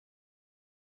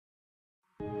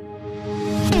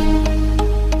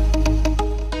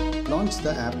Launch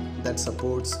the app that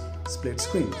supports split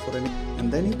screen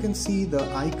and then you can see the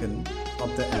icon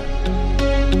of the app.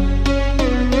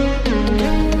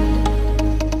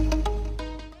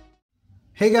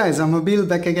 Hey guys, I'm Habil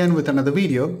back again with another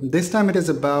video. This time it is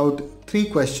about 3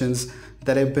 questions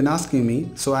that have been asking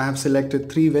me. So I have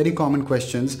selected 3 very common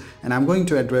questions and I'm going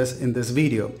to address in this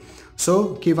video.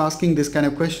 So keep asking this kind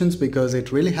of questions because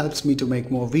it really helps me to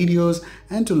make more videos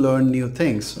and to learn new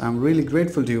things. I'm really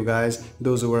grateful to you guys,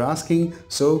 those who are asking,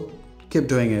 so keep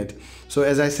doing it. So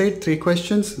as I said, 3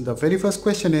 questions. The very first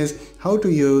question is how to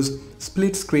use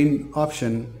split screen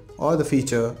option or the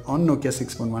feature on Nokia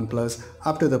 6.1 Plus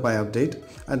after the Pi update.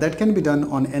 That can be done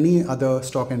on any other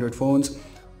stock Android phones,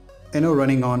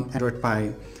 running on Android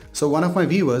Pi. So one of my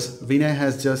viewers, Vinay,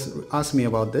 has just asked me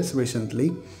about this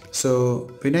recently. So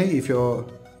Vinay, if you're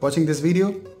watching this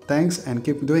video, thanks and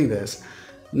keep doing this.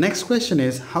 Next question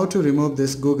is how to remove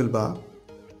this Google bar.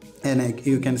 And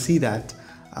you can see that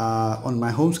on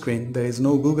my home screen there is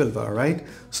no Google bar, right?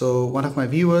 So one of my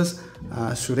viewers,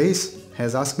 Suresh,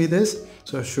 has asked me this.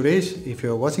 So Suresh, if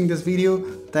you're watching this video,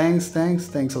 thanks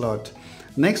a lot.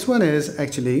 Next one is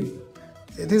actually,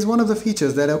 it is one of the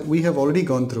features that we have already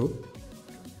gone through,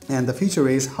 and the feature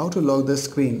is how to lock the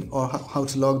screen or how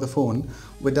to lock the phone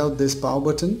without this power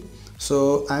button.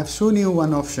 So I've shown you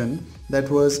one option that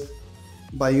was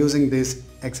by using this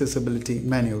accessibility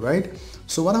menu, right?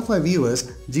 So one of my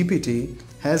viewers, GPT,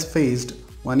 has faced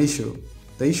one issue.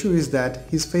 The issue is that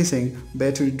he's facing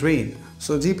battery drain.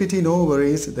 So GPT, no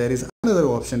worries, there is another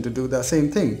option to do the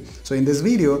same thing. So in this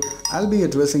video, I'll be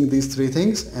addressing these 3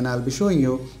 things and I'll be showing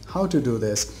you how to do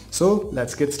this. So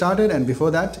let's get started, and before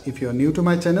that, if you're new to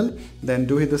my channel, then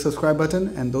do hit the subscribe button,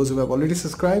 and those who have already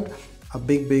subscribed, a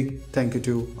big thank you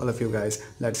to all of you guys.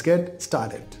 Let's get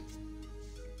started.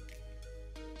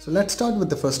 So let's start with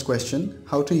the first question,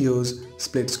 how to use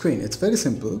split screen. It's very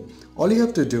simple. All you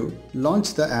have to do,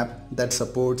 launch the app that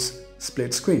supports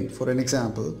split screen. For an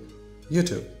example,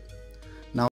 YouTube.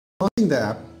 Now launching the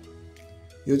app,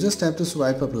 you just have to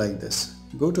swipe up like this.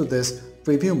 Go to this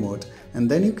preview mode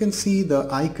and then you can see the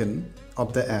icon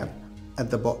of the app at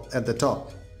the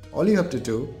top. All you have to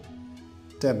do,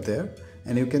 tap there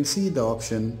and you can see the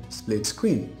option split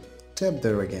screen. Tap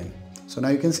there again. So now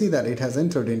you can see that it has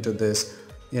entered into this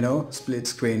split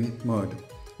screen mode.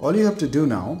 All you have to do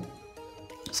now,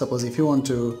 suppose if you want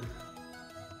to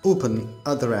open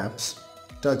other apps,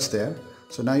 touch there.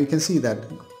 So now you can see that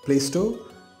Play Store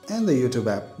and the YouTube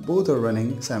app both are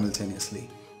running simultaneously.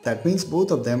 That means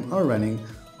both of them are running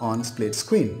on split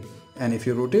screen. And if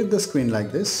you rotate the screen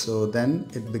like this, so then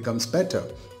it becomes better.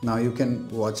 Now you can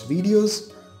watch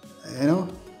videos,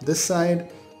 this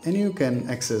side, and you can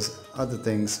access other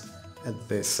things at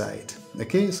this side.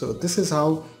 Okay, so this is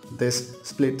how this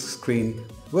split screen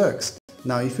works.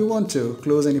 Now if you want to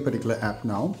close any particular app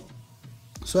now,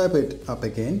 swipe it up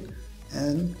again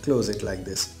and close it like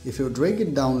this. If you drag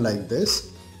it down like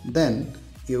this, then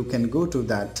you can go to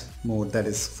that mode, that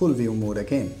is full view mode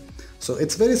again. So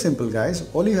it's very simple guys.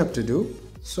 All you have to do,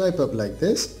 swipe up like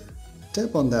this,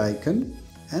 tap on the icon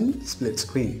and split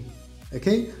screen.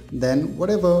 Okay, then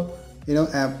whatever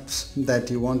apps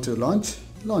that you want to launch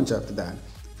after that.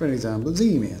 For example,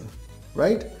 Gmail,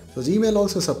 right? So Gmail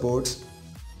also supports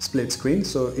split screen,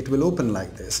 so it will open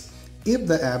like this. If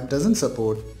the app doesn't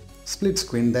support split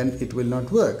screen, then it will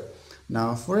not work.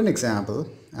 Now for an example,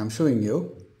 I'm showing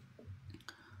you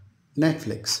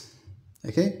Netflix.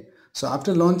 Okay, so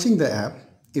after launching the app,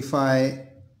 if I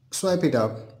swipe it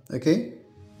up, okay,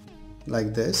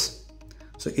 like this,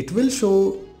 so it will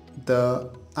show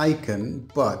the icon,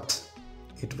 but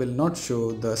it will not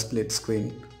show the split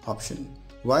screen option.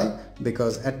 Why?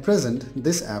 Because at present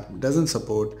this app doesn't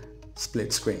support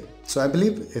split screen. So I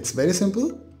believe it's very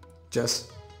simple.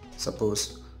 Just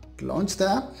suppose launch the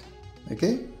app,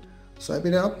 okay, swipe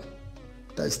it up,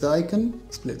 touch the icon,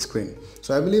 split screen.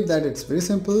 So I believe that it's very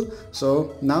simple.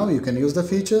 So now you can use the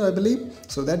feature, I believe.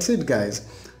 So that's it guys.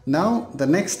 Now the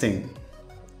next thing,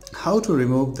 how to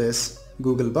remove this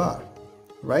Google bar,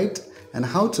 right? And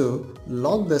how to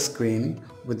lock the screen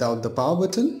without the power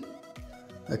button,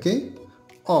 okay,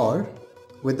 or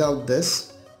without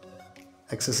this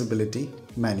accessibility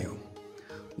menu.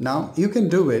 Now you can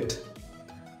do it.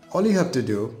 All you have to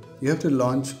do, you have to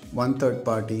launch one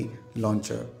third-party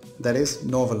launcher, that is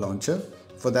Nova launcher.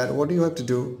 For that, what you have to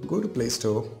do, go to Play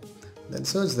Store, then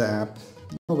search the app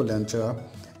Nova launcher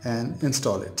and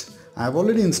install it. I have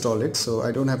already installed it, so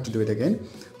I don't have to do it again.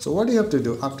 So what you have to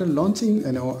do after launching,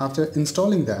 after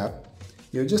installing the app,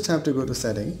 you just have to go to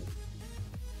setting,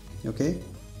 okay,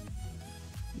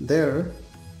 there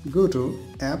go to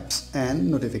apps and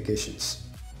notifications.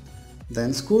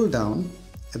 Then scroll down.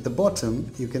 At the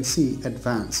bottom you can see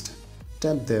advanced.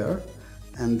 Tap there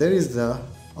and there is the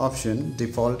option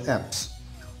default apps.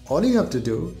 All you have to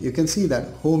do, you can see that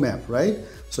home app, right?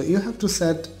 So you have to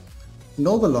set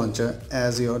Nova Launcher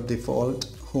as your default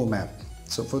home app.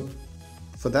 So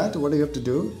for that, what you have to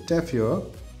do, tap here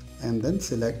and then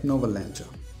select Nova Launcher.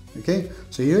 Okay,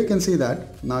 so here you can see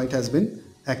that now it has been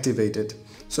activated.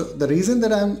 So the reason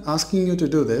that I'm asking you to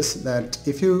do this, that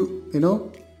if you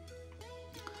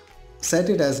set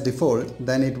it as default,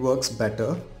 then it works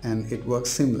better and it works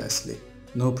seamlessly,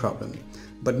 no problem.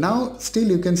 But now still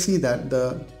you can see that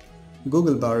the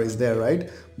Google bar is there, right?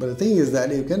 But the thing is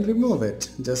that you can remove it.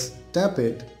 Just tap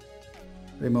it,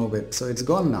 remove it. So it's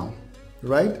gone now,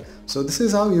 right? So this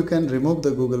is how you can remove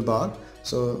the Google bar.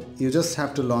 So you just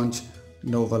have to launch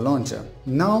Nova Launcher.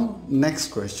 Now next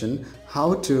question,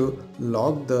 how to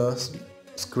lock the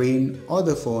screen or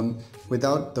the phone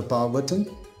without the power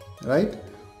button, right?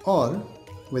 Or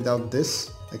without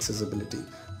this accessibility.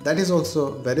 That is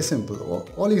also very simple.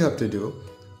 All you have to do,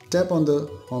 tap on the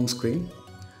home screen,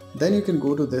 then you can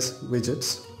go to this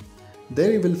widgets.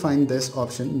 There you will find this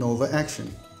option Nova Action.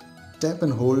 Tap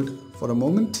and hold for a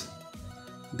moment.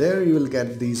 There you will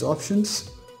get these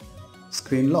options.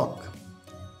 Screen lock.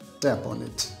 Tap on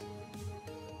it.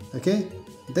 Okay,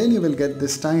 then you will get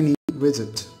this tiny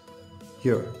widget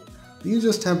here. You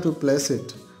just have to place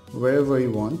it wherever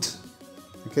you want,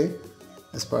 okay,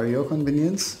 as per your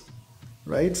convenience,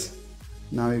 right?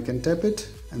 Now you can tap it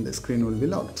and the screen will be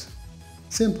locked.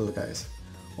 Simple, guys.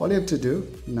 All you have to do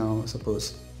now,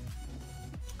 suppose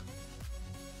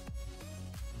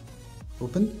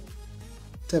open,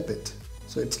 tap it,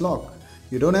 so it's locked.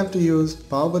 You don't have to use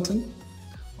power button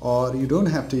or you don't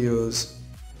have to use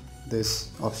this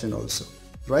option also,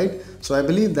 right? So I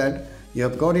believe that you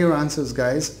have got your answers,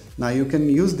 guys. Now you can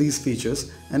use these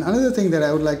features. And another thing that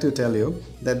I would like to tell you,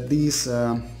 that this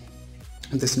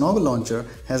Nova Launcher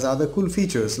has other cool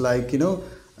features, like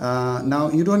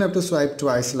now you don't have to swipe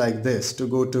twice like this to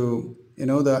go to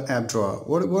the app drawer.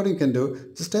 What you can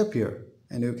do, just tap here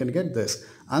and you can get this.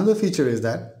 Another feature is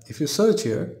that if you search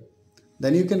here,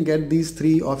 then you can get these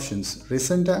three options: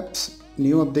 recent apps,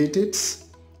 new updates,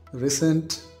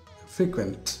 recent,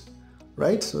 frequent,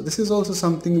 right? So this is also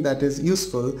something that is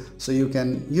useful, so you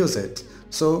can use it.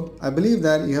 So I believe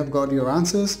that you have got your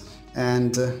answers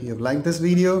and you have liked this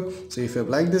video. So if you have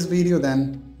liked this video,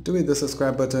 then do hit the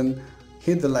subscribe button,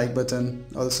 hit the like button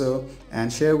also,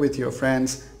 and share with your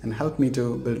friends and help me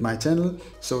to build my channel.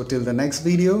 So till the next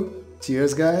video,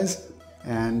 cheers guys,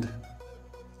 and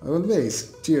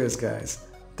always cheers guys.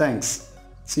 Thanks.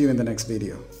 See you in the next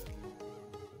video.